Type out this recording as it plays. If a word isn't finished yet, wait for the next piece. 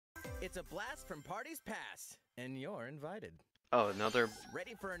It's a blast from parties past, and you're invited. Oh, another.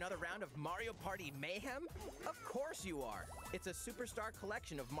 Ready for another round of Mario Party mayhem? Of course you are. It's a superstar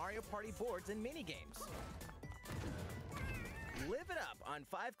collection of Mario Party boards and minigames. Live it up on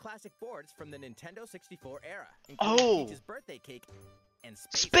 5 classic boards from the Nintendo 64 era, including Peach's birthday cake and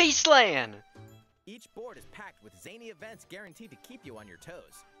Spaceland! Each board is packed with zany events guaranteed to keep you on your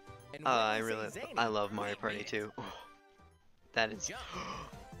toes. And I love Mario Party 2. That is.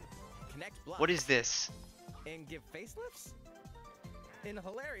 Connect blocks. What is this? And give facelifts? In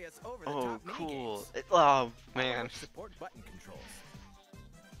hilarious over-the-top cool. minigames. Oh man. Support button controls.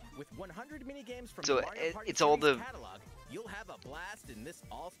 With 100 minigames from So the Mario Party it's all series the catalog, you'll have a blast in this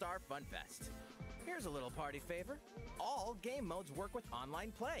all-star fun fest. Here's a little party favor. All game modes work with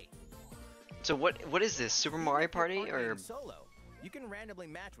online play. So what is this? Super Mario Party or solo? You can randomly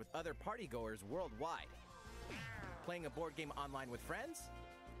match with other partygoers worldwide. Playing a board game online with friends?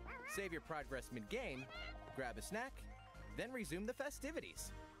 Save your progress mid-game, grab a snack, then resume the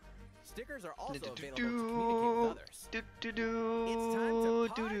festivities. Stickers are also available to communicate with others. It's time to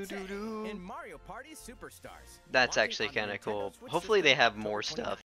party in Mario Party Superstars. That's actually kind of cool. Hopefully they have more stuff.